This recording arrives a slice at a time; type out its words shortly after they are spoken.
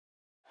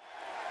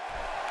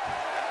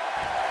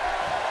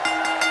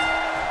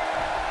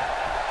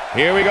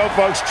Here we go,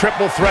 folks.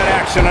 Triple threat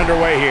action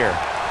underway here.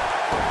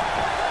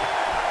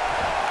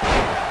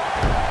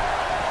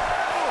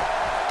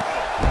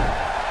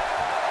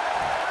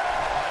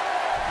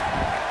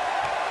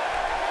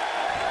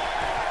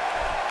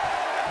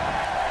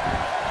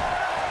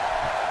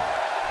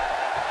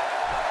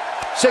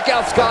 Check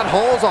out Scott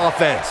Hall's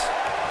offense.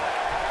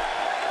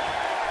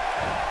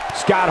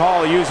 Scott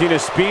Hall using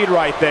his speed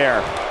right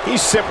there.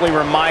 He's simply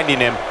reminding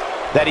him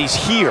that he's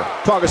here.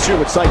 Talk us through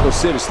what Psycho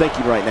Sid is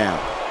thinking right now.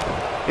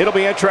 It'll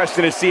be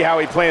interesting to see how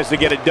he plans to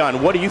get it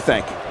done. What do you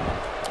think?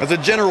 As a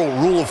general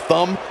rule of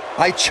thumb,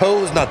 I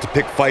chose not to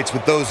pick fights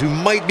with those who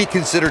might be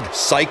considered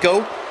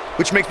psycho,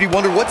 which makes me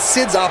wonder what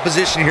Sid's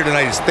opposition here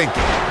tonight is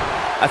thinking.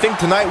 I think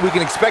tonight we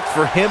can expect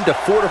for him to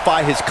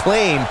fortify his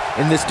claim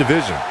in this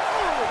division.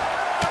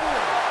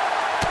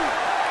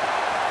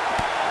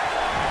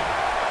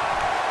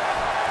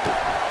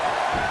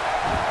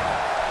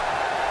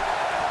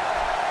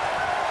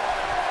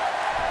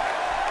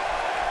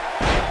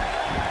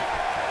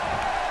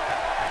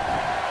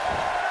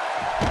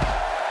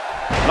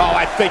 Oh,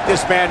 I think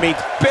this man means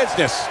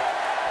business.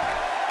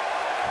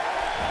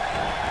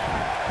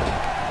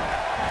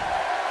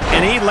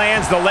 And he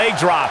lands the leg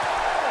drop.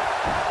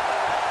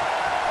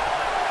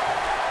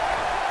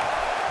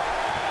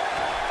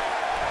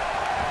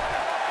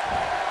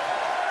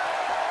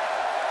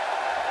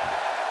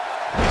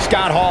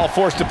 Scott Hall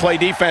forced to play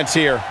defense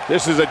here.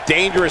 This is a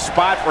dangerous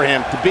spot for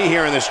him to be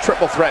here in this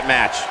triple threat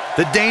match.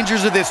 The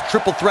dangers of this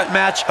triple threat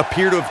match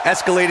appear to have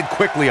escalated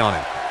quickly on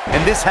him.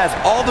 And this has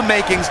all the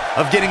makings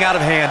of getting out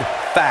of hand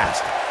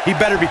fast. He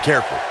better be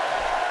careful.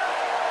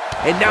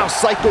 And now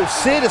Psycho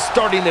Sid is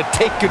starting to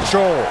take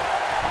control.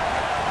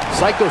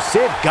 Psycho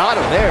Sid got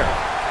him there.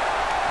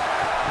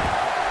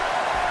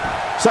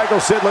 Psycho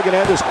Sid looking to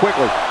end this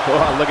quickly.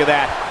 Oh, look at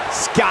that.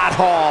 Scott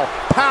Hall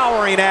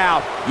powering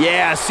out.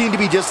 Yeah, seemed to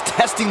be just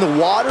testing the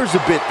waters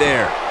a bit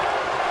there.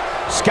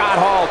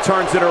 Scott Hall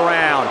turns it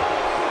around.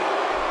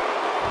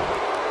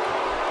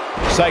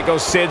 Psycho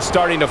Sid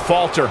starting to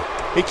falter.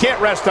 He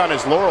can't rest on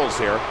his laurels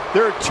here.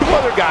 There are two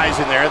other guys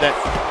in there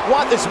that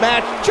want this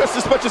match just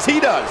as much as he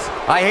does.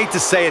 I hate to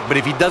say it, but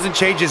if he doesn't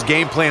change his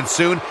game plan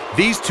soon,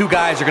 these two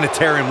guys are going to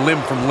tear him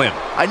limb from limb.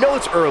 I know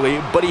it's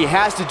early, but he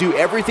has to do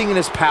everything in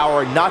his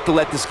power not to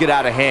let this get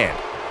out of hand.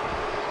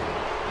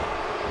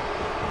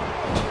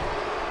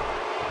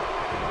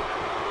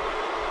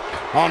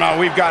 Oh no,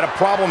 we've got a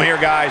problem here,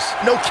 guys.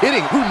 No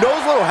kidding. Who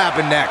knows what will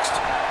happen next?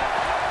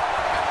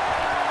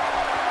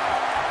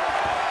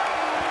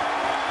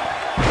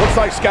 Looks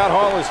like Scott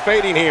Hall is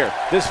fading here.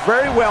 This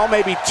very well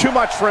may be too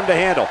much for him to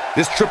handle.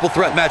 This triple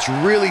threat match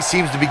really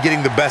seems to be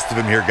getting the best of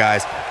him here,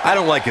 guys. I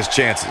don't like his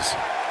chances.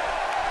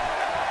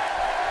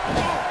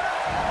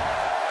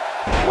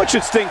 What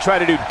should Sting try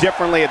to do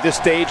differently at this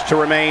stage to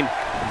remain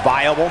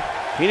viable?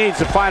 He needs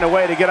to find a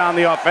way to get on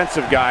the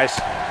offensive, guys.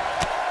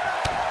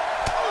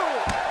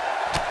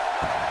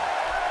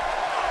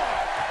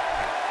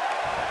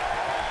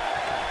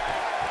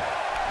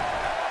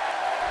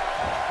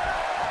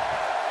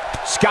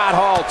 Scott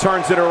Hall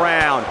turns it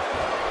around.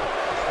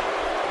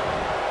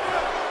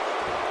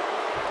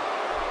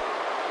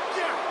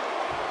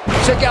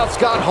 Check out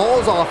Scott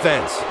Hall's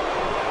offense.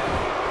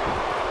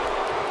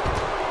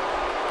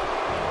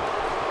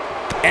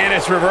 And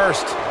it's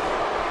reversed.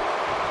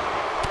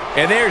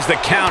 And there's the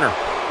counter.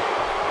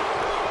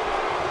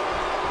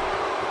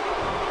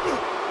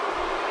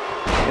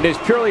 It is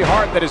purely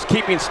heart that is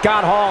keeping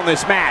Scott Hall in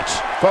this match.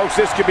 Folks,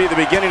 this could be the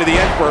beginning of the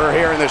end for her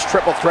here in this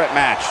triple threat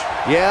match.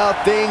 Yeah,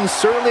 things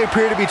certainly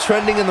appear to be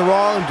trending in the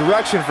wrong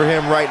direction for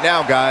him right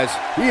now, guys.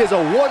 He is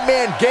a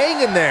one-man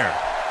gang in there.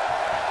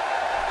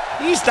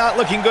 He's not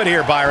looking good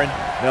here, Byron.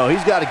 No,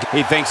 he's got to...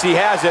 He thinks he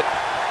has it.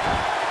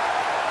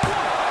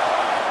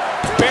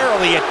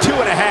 Barely at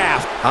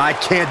 2.5. I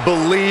can't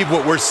believe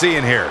what we're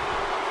seeing here.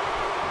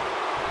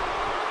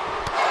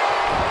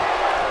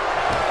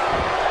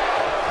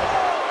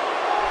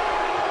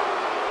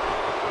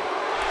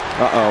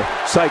 Uh-oh.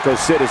 Psycho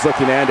Sid is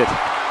looking to end it.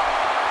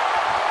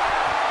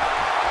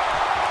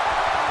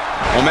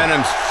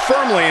 Momentum's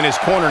firmly in his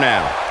corner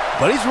now.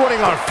 But he's running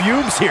on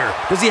fumes here.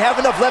 Does he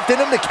have enough left in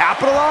him to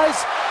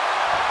capitalize?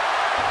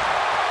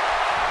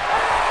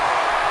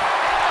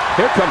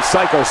 Here comes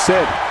Psycho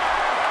Sid.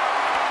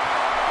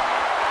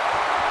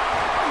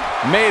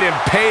 Made him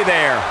pay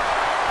there.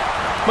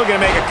 Looking to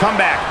make a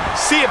comeback.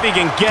 See if he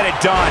can get it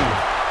done.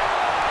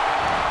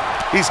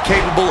 He's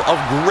capable of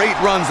great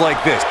runs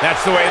like this.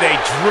 That's the way they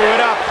drew it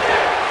up.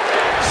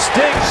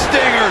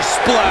 Stinger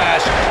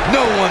splash. No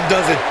one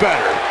does it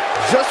better.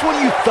 Just when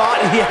you thought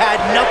he had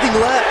nothing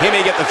left. He may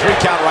get the 3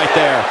 count right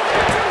there.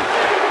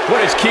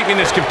 What is keeping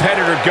this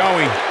competitor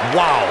going?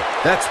 Wow,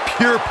 that's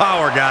pure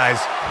power, guys.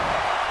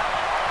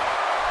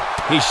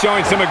 He's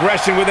showing some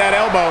aggression with that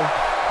elbow.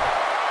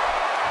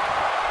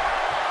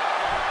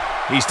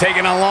 He's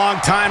taking a long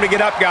time to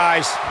get up,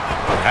 guys.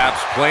 Perhaps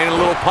playing a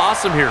little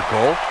possum here,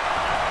 Cole.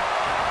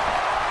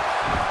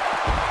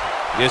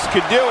 This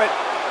could do it.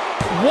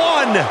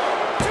 1,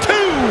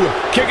 2.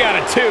 Kick out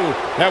of 2.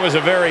 That was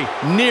a very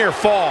near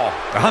fall.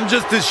 I'm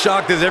just as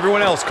shocked as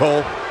everyone else,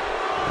 Cole.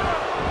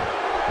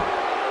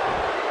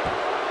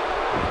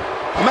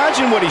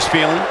 Imagine what he's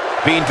feeling,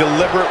 being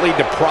deliberately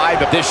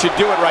deprived of. This should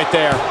do it right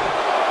there.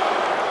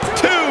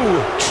 2.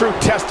 True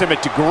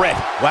testament to grit.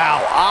 Wow,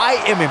 I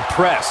am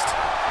impressed.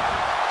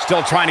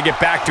 Still trying to get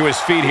back to his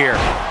feet here.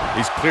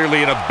 He's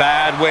clearly in a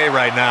bad way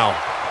right now.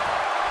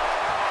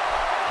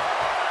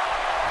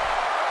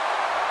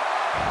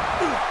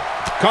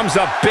 Comes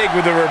up big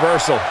with the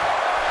reversal.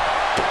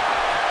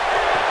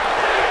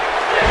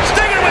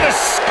 Stinger with a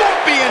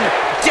scorpion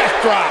death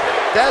drop.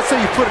 That's how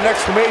you put an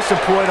exclamation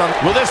point on.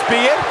 Will this be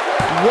it?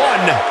 1,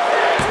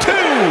 2.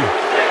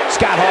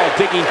 Scott Hall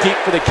digging deep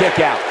for the kick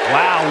out.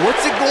 Wow,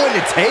 what's it going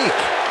to take?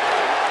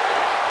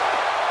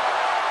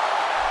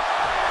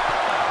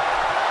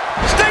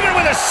 Stinger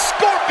with a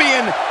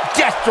scorpion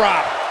death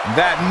drop.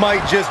 That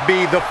might just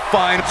be the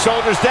final.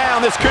 Shoulders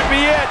down, this could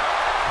be it.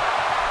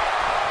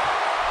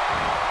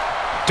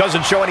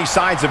 Doesn't show any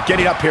signs of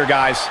getting up here,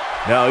 guys.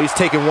 No, he's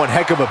taking one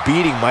heck of a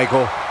beating,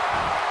 Michael.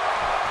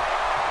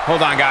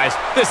 Hold on, guys.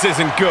 This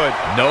isn't good.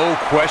 No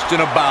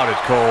question about it,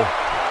 Cole.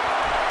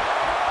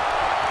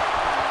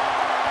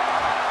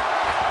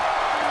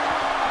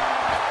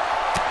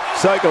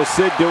 Psycho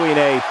Sid doing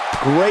a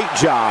great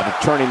job of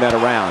turning that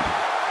around.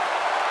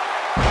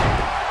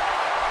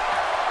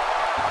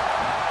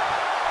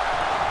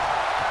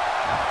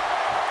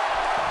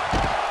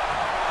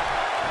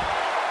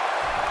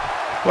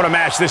 What a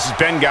match this has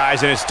been,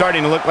 guys, and it's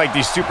starting to look like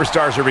these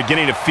superstars are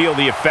beginning to feel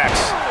the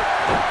effects.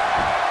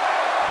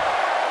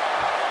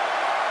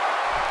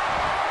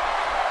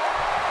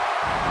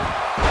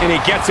 And he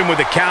gets him with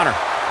the counter.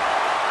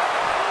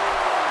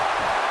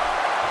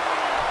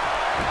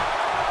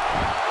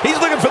 He's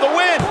looking for the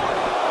win.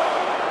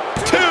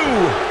 2.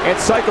 And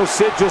Psycho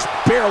Sid just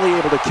barely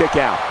able to kick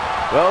out.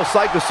 Well,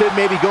 Psycho Sid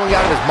may be going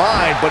out of his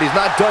mind, but he's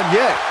not done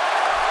yet.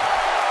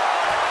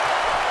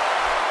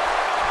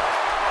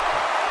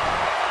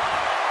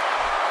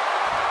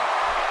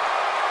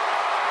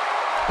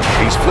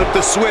 He's flipped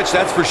the switch,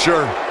 that's for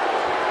sure.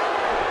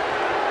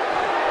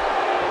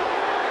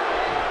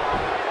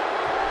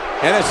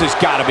 And this has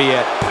got to be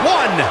it. 1,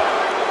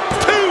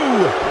 2.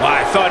 Well,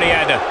 I thought he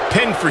had to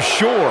pin for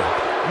sure.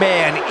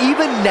 Man,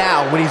 even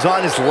now, when he's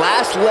on his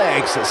last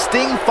legs,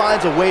 Sting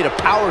finds a way to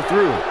power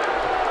through.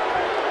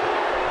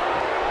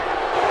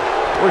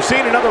 We're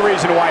seeing another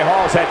reason why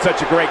Hall's had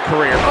such a great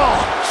career. Oh,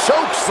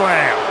 choke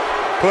slam.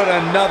 Put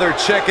another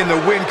check in the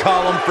win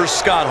column for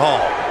Scott Hall.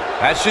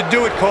 That should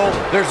do it, Cole.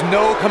 There's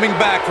no coming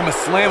back from a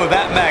slam of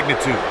that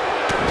magnitude.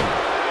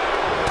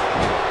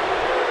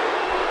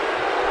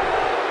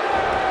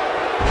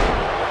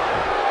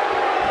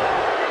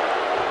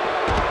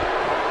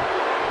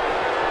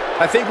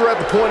 I think we're at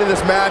the point in this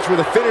match where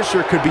the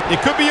finisher could be... It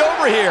could be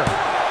over here.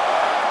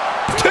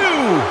 2.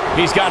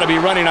 He's got to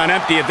be running on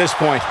empty at this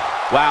point.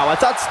 Wow, I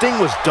thought Sting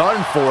was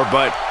done for,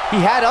 but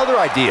he had other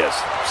ideas.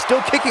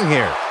 Still kicking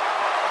here.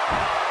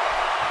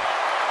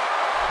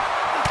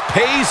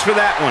 Pays for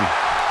that one.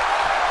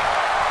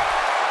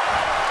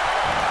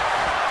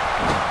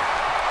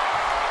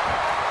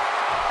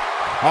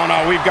 Oh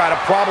no, we've got a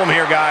problem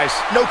here, guys.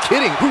 No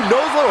kidding. Who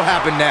knows what will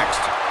happen next?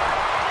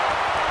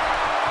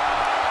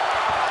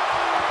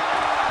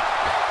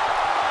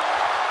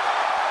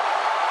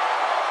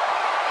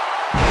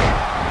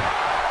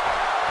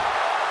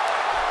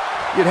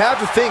 You'd have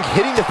to think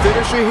hitting the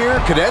finisher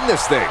here could end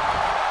this thing.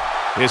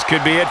 This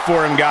could be it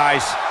for him,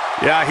 guys.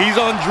 Yeah, he's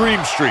on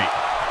Dream Street.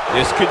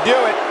 This could do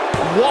it.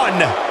 1,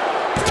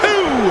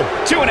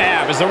 2. 2.5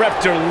 as the ref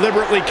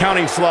deliberately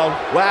counting slow.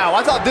 Wow,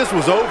 I thought this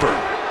was over.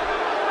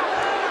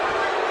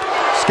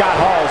 Scott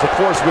Hall is a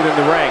force within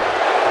the ring.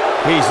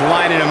 He's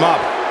lining him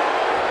up.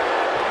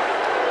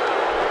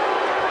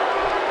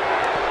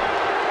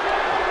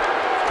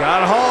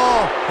 Scott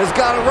Hall has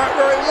got him right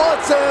where he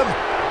wants him.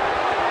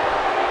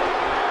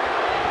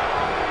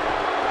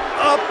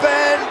 Up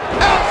and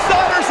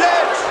outsider's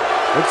edge.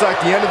 Looks like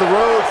the end of the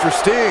road for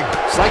Sting.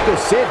 Psycho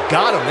Sid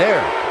got him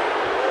there.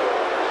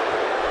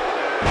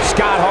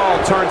 Scott Hall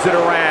turns it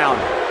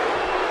around.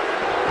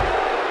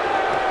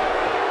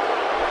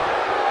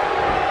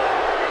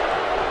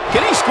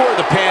 Can he score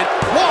the pin?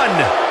 1,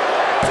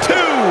 2.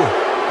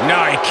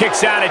 No, he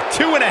kicks out at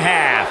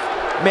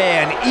 2.5.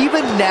 Man,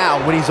 even now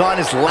when he's on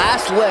his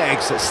last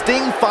legs,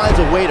 Sting finds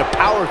a way to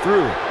power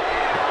through.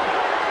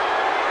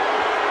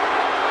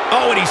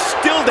 Oh, and he's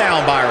still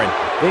down, Byron.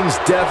 Things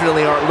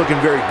definitely aren't looking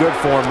very good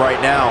for him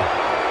right now.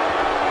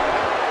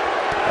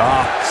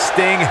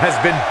 Sting has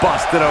been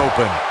busted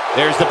open.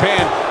 There's the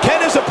pin.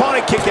 Can his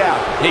opponent kick out?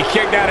 He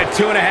kicked out at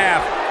 2.5.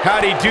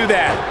 How'd he do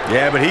that?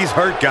 Yeah, but he's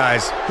hurt,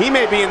 guys. He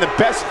may be in the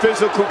best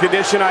physical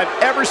condition I've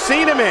ever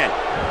seen him in.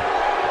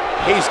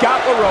 He's got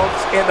the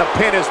ropes and the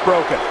pin is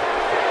broken.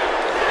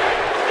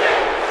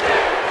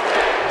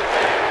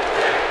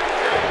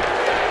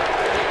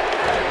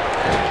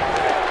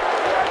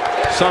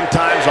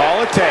 Sometimes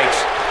all it takes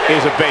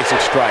is a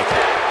basic strike.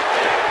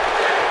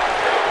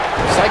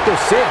 Psycho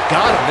Sid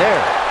got him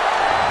there.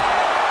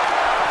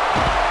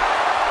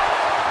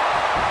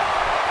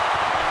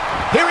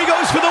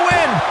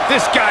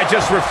 This guy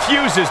just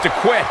refuses to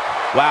quit.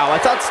 Wow, I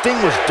thought Sting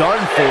was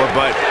done for,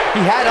 but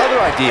he had other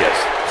ideas.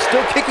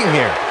 Still kicking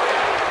here.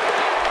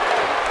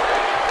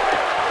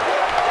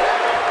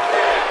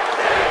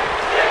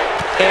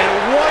 And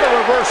what a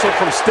reversal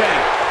from Sting.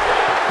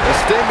 The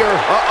Stinger,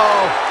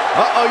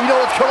 you know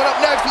what's coming up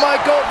next,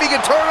 Michael? If he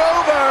can turn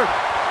over.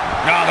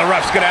 No, the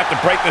ref's gonna have to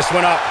break this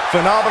one up.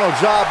 Phenomenal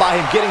job by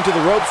him getting to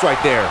the ropes right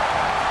there.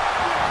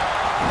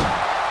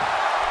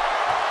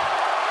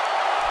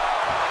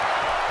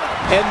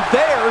 And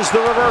there's the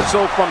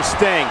reversal from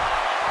Sting.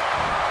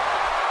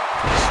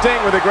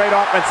 Sting with a great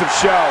offensive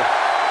show.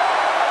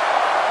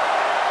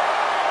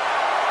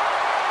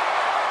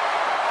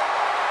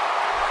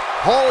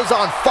 Hall is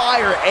on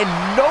fire, and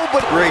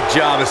nobody... Great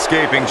job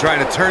escaping, trying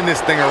to turn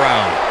this thing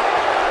around.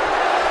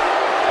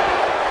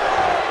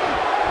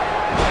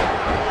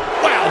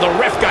 Wow, the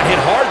ref got hit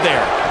hard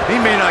there. He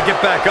may not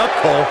get back up,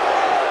 Cole.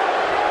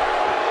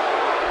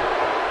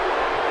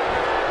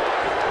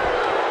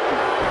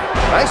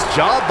 Nice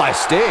job by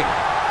Sting.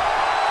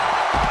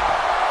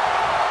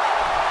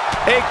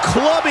 A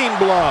clubbing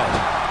blow.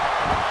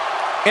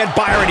 And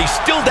Byron, he's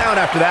still down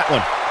after that one.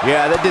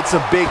 Yeah, that did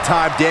some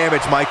big-time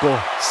damage, Michael.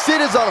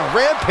 Sid is on a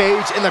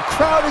rampage, and the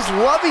crowd is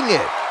loving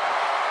it.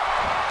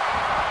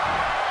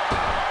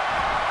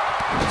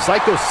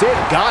 Psycho Sid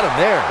got him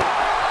there.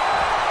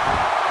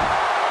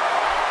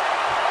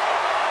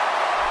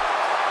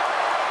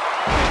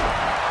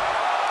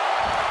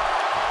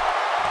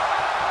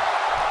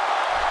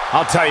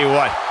 I'll tell you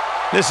what,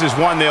 this is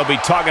one they'll be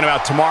talking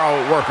about tomorrow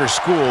at work or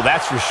school,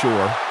 that's for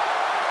sure.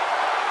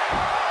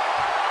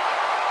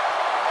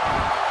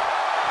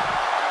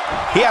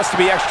 He has to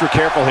be extra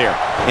careful here.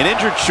 An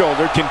injured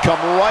shoulder can come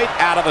right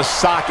out of the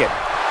socket.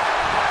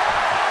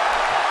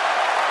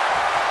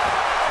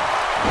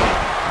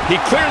 He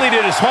clearly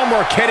did his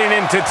homework heading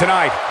into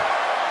tonight.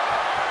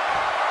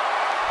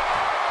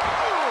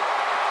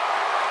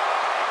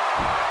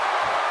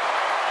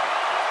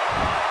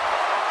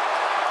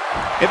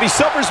 If he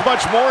suffers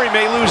much more, he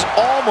may lose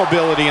all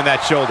mobility in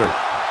that shoulder.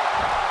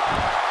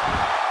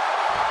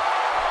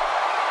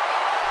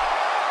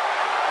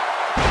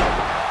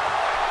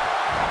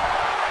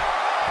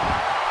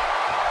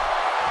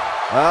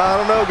 I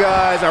don't know,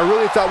 guys. I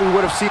really thought we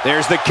would have seen...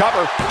 There's the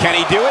cover. Can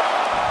he do it?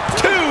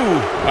 2!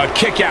 A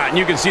kick out, and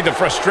you can see the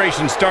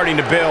frustration starting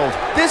to build.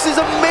 This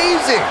is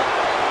amazing.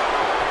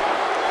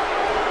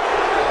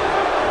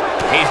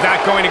 He's not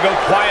going to go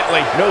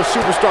quietly. No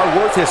superstar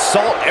worth his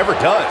salt ever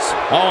does.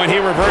 Oh, and he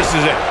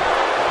reverses it.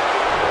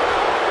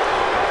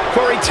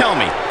 Corey, tell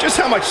me, just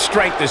how much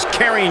strength does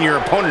carrying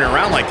your opponent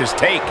around like this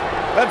take?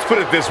 Let's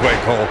put it this way,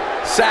 Cole.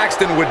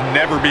 Saxton would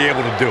never be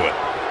able to do it.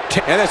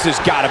 And this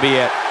has got to be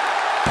it.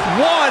 1,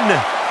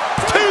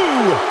 2,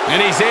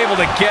 and he's able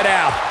to get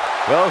out.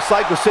 Well,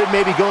 Psycho Sid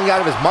may be going out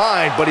of his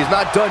mind, but he's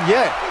not done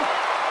yet.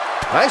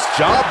 Nice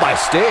job by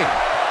Sting.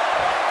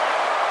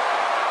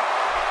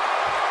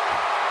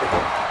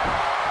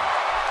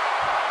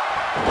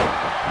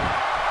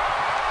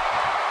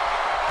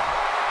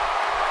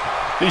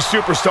 These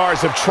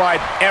superstars have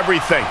tried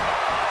everything.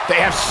 They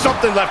have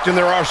something left in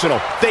their arsenal.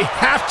 They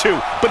have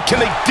to, but can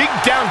they dig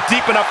down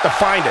deep enough to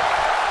find it?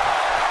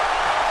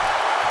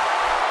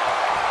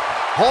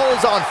 Hall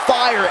is on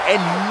fire, and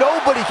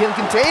nobody can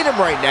contain him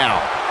right now.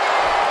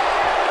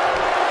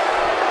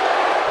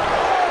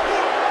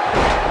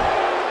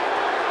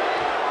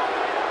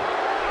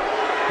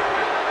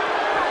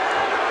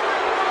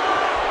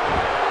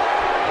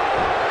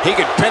 He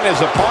could pin his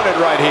opponent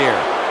right here.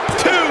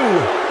 2!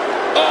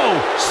 Oh,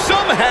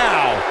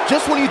 somehow!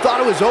 Just when you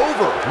thought it was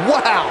over.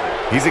 Wow!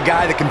 He's a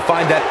guy that can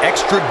find that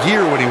extra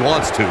gear when he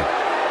wants to.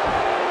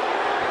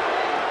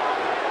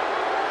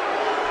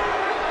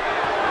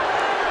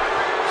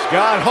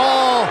 Scott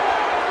Hall,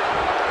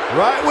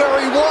 right where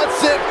he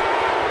wants it.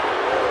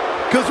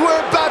 Because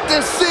we're about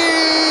to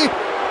see...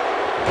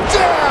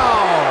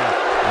 down!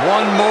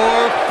 One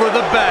more for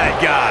the bad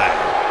guy.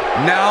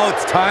 Now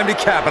it's time to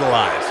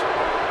capitalize.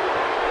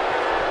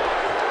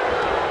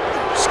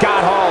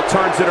 Scott Hall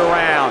turns it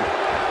around.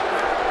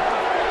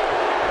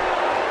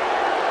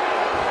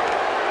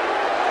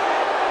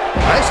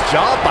 Nice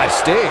job by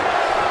Sting.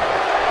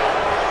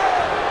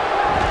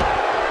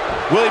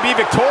 Will he be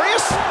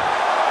victorious?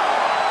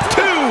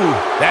 2!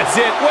 That's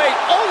it. Wait,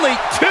 only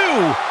 2!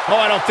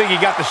 Oh, I don't think he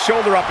got the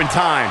shoulder up in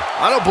time.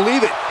 I don't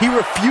believe it. He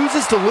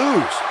refuses to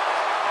lose.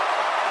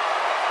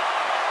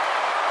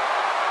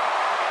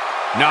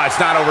 No, it's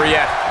not over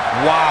yet.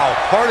 Wow,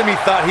 part of me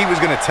thought he was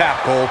going to tap,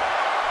 Cole.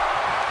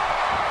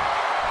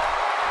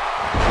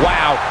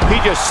 Wow, he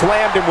just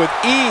slammed him with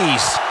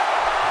ease.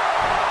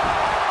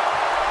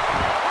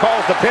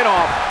 Calls the pin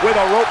off with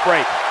a rope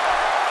break.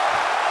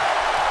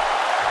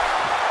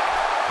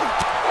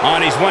 Oh,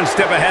 and he's one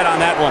step ahead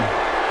on that one.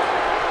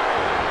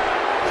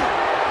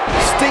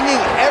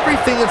 Stinging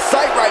everything in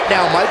sight right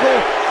now,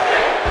 Michael.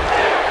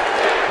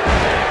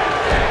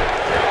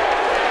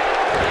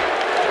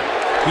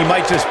 He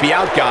might just be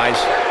out, guys.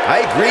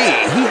 I agree.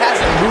 He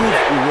hasn't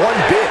moved one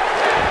bit.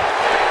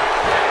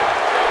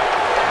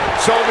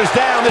 Shoulders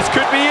down, this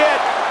could be it.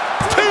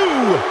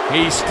 2.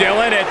 He's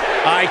still in it.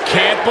 I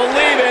can't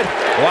believe it.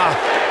 Wow,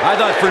 I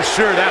thought for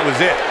sure that was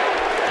it.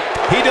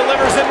 He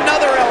delivers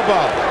another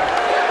elbow.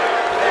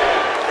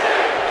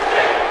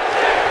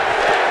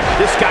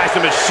 This guy's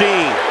a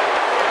machine.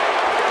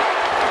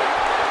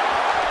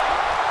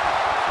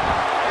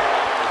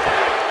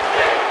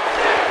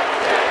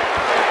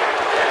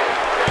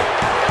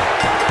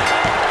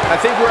 I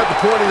think we're at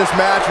the point in this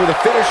match where the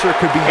finisher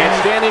could be And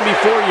standing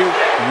before you,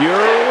 your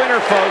winner,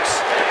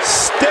 folks,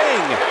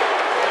 Sting.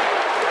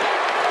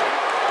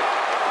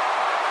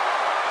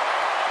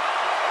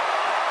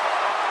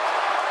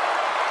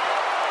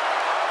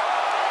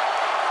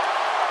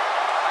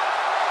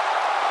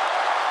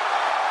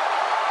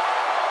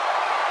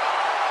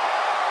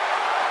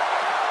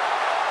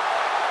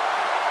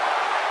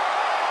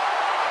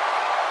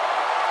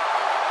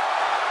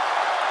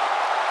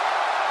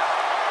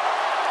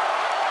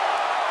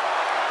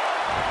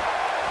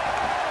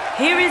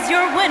 Here is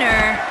your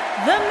winner,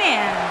 the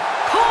man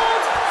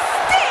called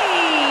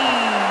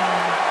Sting.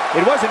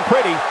 It wasn't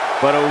pretty,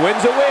 but a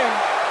win's a win.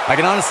 I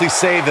can honestly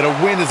say that a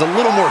win is a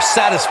little more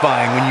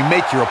satisfying when you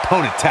make your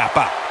opponent tap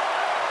out.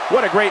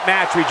 What a great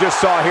match we just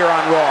saw here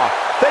on Raw.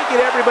 Thank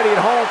you to everybody at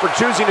home for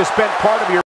choosing to spend part of your